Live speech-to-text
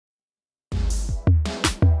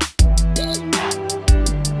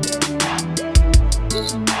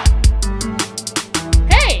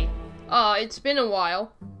been a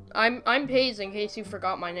while. I'm Paze, in case you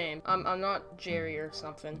forgot my name. I'm not Jerry or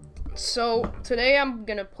something. So today I'm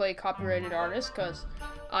gonna play copyrighted artist because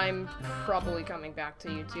I'm probably coming back to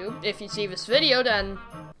YouTube. If you see this video, then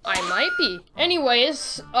I might be.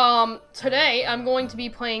 Anyways, today I'm going to be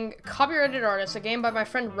playing copyrighted artist, a game by my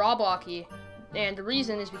friend Roblox, and the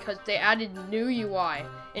reason is because they added new UI,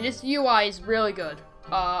 and this UI is really good.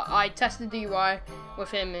 I tested the UI with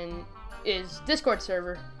him in his Discord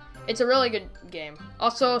server. It's a really good game.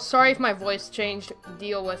 Also, sorry if my voice changed.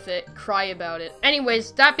 Deal with it. Cry about it.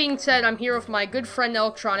 Anyways, that being said, I'm here with my good friend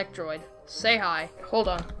Electronic Droid. Say hi. Hold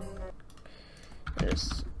on.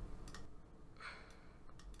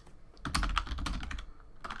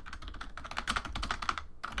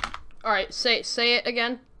 Alright, say it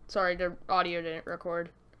again. Sorry, the audio didn't record.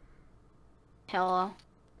 Hello.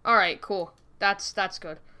 Alright, cool. That's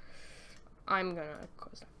good. I'm gonna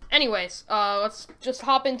close that. Anyways, let's just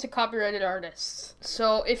hop into copyrighted artists.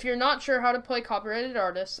 So, if you're not sure how to play copyrighted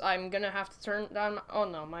artists, I'm gonna have to turn down oh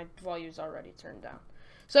no, my volume's already turned down.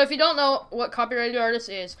 So if you don't know what copyrighted artist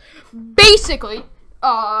is, basically,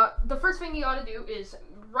 the first thing you gotta do is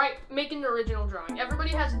make an original drawing. Everybody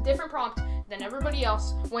has a different prompt than everybody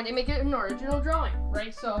else when they make an original drawing,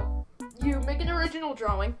 right? So, you make an original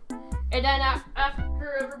drawing, and then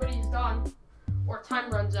after everybody's done, or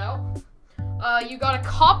time runs out, you gotta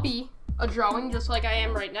copy a drawing, just like I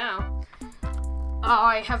am right now.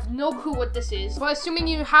 I have no clue what this is, but assuming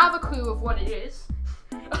you have a clue of what it is,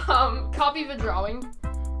 copy the drawing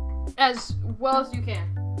as well as you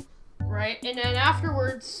can, right? And then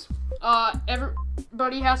afterwards,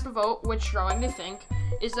 everybody has to vote which drawing they think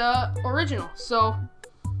is original. So,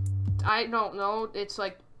 I don't know, it's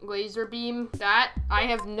like laser beam, that. I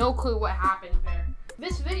have no clue what happened there.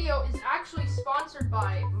 This video is actually sponsored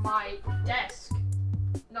by my desk.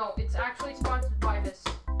 No, it's actually sponsored by this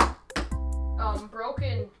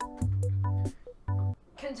broken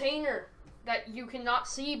container that you cannot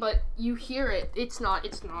see, but you hear it. It's not.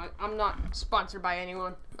 I'm not sponsored by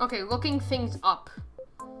anyone. Okay, looking things up.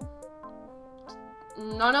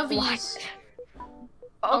 None of these. What?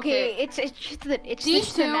 Okay, it's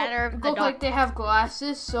just a matter of the look like they have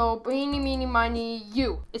glasses, so eeny, meeny, miny,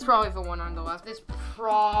 you. It's probably the one on the left. It's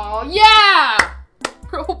yeah!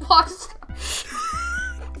 Roblox.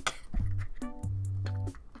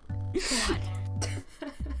 God.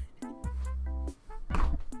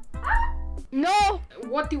 No!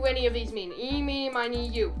 What do any of these mean? Eeny, meeny, miny,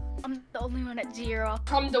 you. I'm the only one at 0.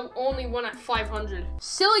 I'm the only one at 500.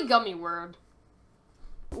 Silly gummy word.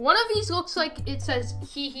 One of these looks like it says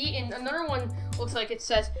he, and another one looks like it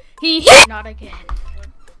says he. Not again.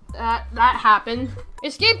 That happened.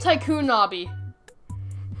 Escape Tycoon Nobby.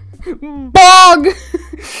 Bog!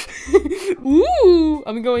 Ooh,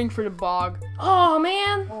 I'm going for the bog. Oh,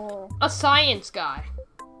 man. Oh. A science guy.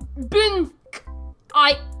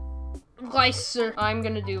 Glycer. I'm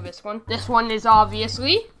gonna do this one. This one is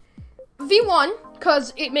obviously V1,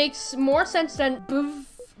 because it makes more sense than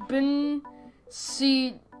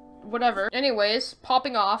see whatever. Anyways,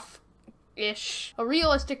 popping off-ish. A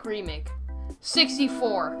realistic remake.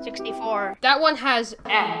 64. 64. That one has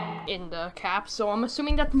A in the cap, so I'm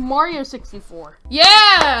assuming that's Mario 64.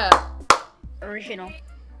 Yeah! Original.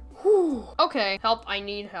 Whew. Okay, help, I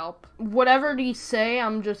need help. Whatever these say,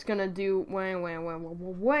 I'm just gonna do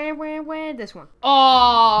this one.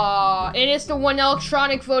 Oh, it is the one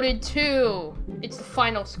Electronic voted too. It's the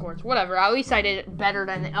final scores. Whatever, at least I did it better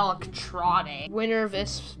than Electronic. Winner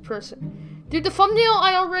this person. Dude, the thumbnail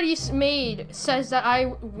I already made says that I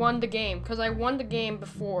won the game, because I won the game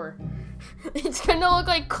before. It's gonna look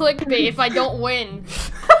like clickbait if I don't win.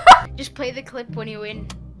 Just play the clip when you win.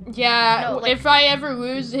 Yeah, no, like, if I ever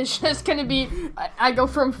lose, it's just gonna be, I go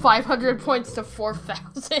from 500 points to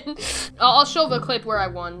 4,000. I'll show the clip where I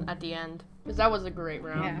won at the end, because that was a great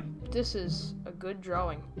round. Yeah. This is a good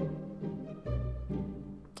drawing.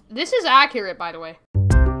 This is accurate, by the way.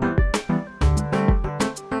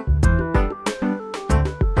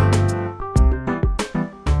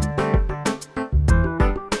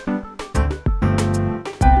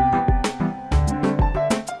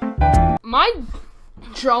 My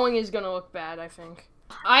drawing is gonna look bad, I think.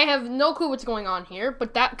 I have no clue what's going on here,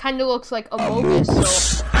 but that kind of looks like Among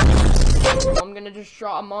Us, so I'm gonna just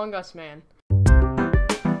draw Among Us Man.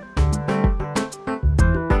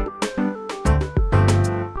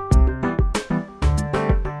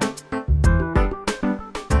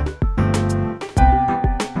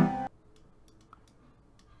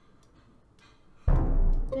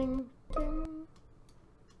 Ding, ding,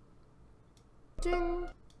 ding.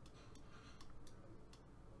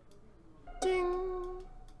 Ding.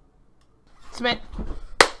 Submit.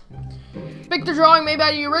 Pick the drawing made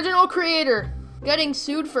by the original creator. Getting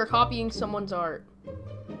sued for copying someone's art.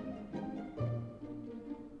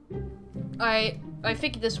 I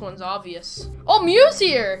think this one's obvious. Oh, Mew's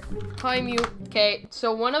here! Hi, Mew. Okay,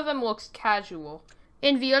 so one of them looks casual.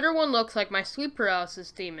 And the other one looks like my sleep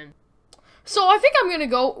paralysis demon. So I think I'm gonna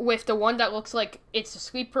go with the one that looks like it's a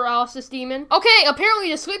sleep paralysis demon. Okay,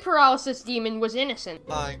 apparently the sleep paralysis demon was innocent.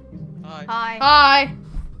 Hi. Hi. Hi.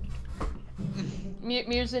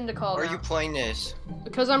 Mew's in the call Why now. are you playing this?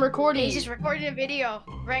 Because I'm recording. He's just recording a video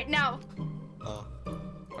right now. Oh.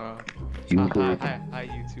 Hi,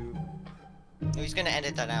 YouTube. He's gonna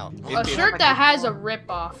edit that out. A shirt that has a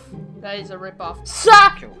rip-off. That is a rip-off.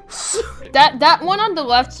 Suck! That one on the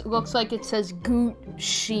left looks like it says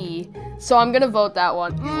Gucci. So I'm gonna vote that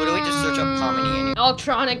one. You literally just search up comedy and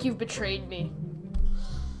Electronic, you've betrayed me.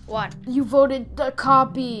 What? You voted the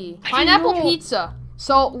copy. Pineapple pizza.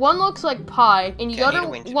 So one looks like pie, and the other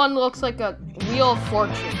one looks like a Wheel of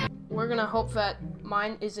Fortune. We're gonna hope that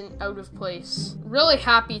mine isn't out of place. Really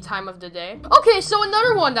happy time of the day. Okay, so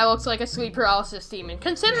another one that looks like a sleep paralysis demon.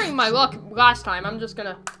 Considering my luck last time, I'm just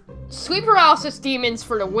gonna... Sleep paralysis demons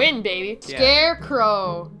for the win, baby. Yeah.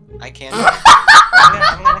 Scarecrow. I can't.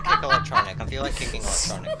 I'm gonna kick electronic. I feel like kicking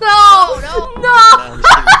electronic. No! No!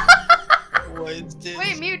 What is this?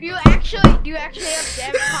 Wait, Mew, do you actually have damage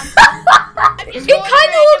control? It kind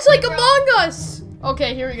of looks like Among Us!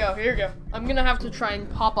 Okay, here we go, here we go. I'm gonna have to try and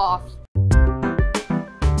pop off.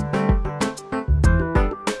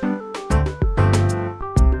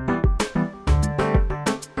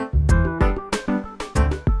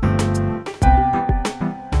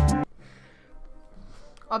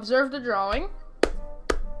 Observe the drawing.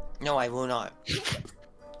 No, I will not.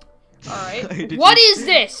 Alright. What is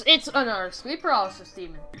this? It's another sleep paralysis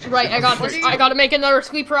demon. Right, I got this. I gotta make another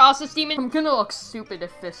sleep paralysis demon. I'm gonna look stupid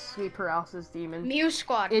if this sleep paralysis demon Mew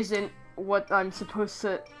Squad isn't what I'm supposed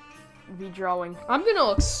to be drawing. I'm gonna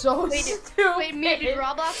look so stupid. Wait, Mew, did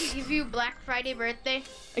Roblox give you Black Friday birthday?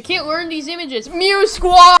 I can't learn these images. Mew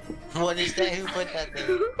Squad! What is that? Who put that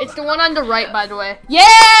there? It's the one on the right, by the way.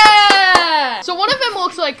 Yeah! So one of them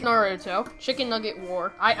looks like Naruto. Chicken Nugget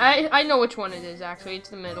War. I know which one it is, actually. It's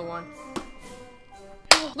the middle one.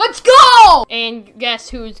 Let's go! And guess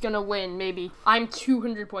who's gonna win, maybe. I'm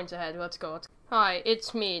 200 points ahead. Let's go. Hi,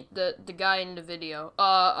 it's me, the guy in the video.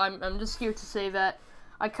 I'm just here to say that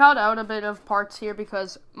I cut out a bit of parts here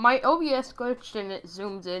because my OBS glitched and it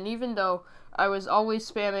zoomed in, even though I was always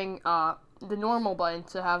spamming, the normal button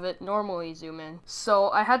to have it normally zoom in. So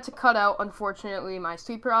I had to cut out, unfortunately, my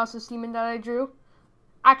sleep paralysis demon that I drew.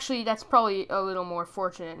 Actually, that's probably a little more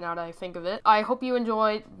fortunate now that I think of it. I hope you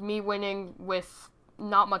enjoyed me winning with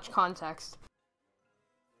not much context.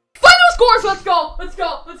 Final scores! Let's go! Let's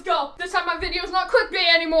go! Let's go! This time my video is not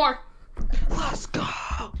clickbait anymore! Let's go!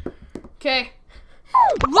 Okay.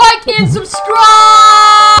 Like and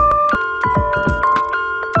subscribe!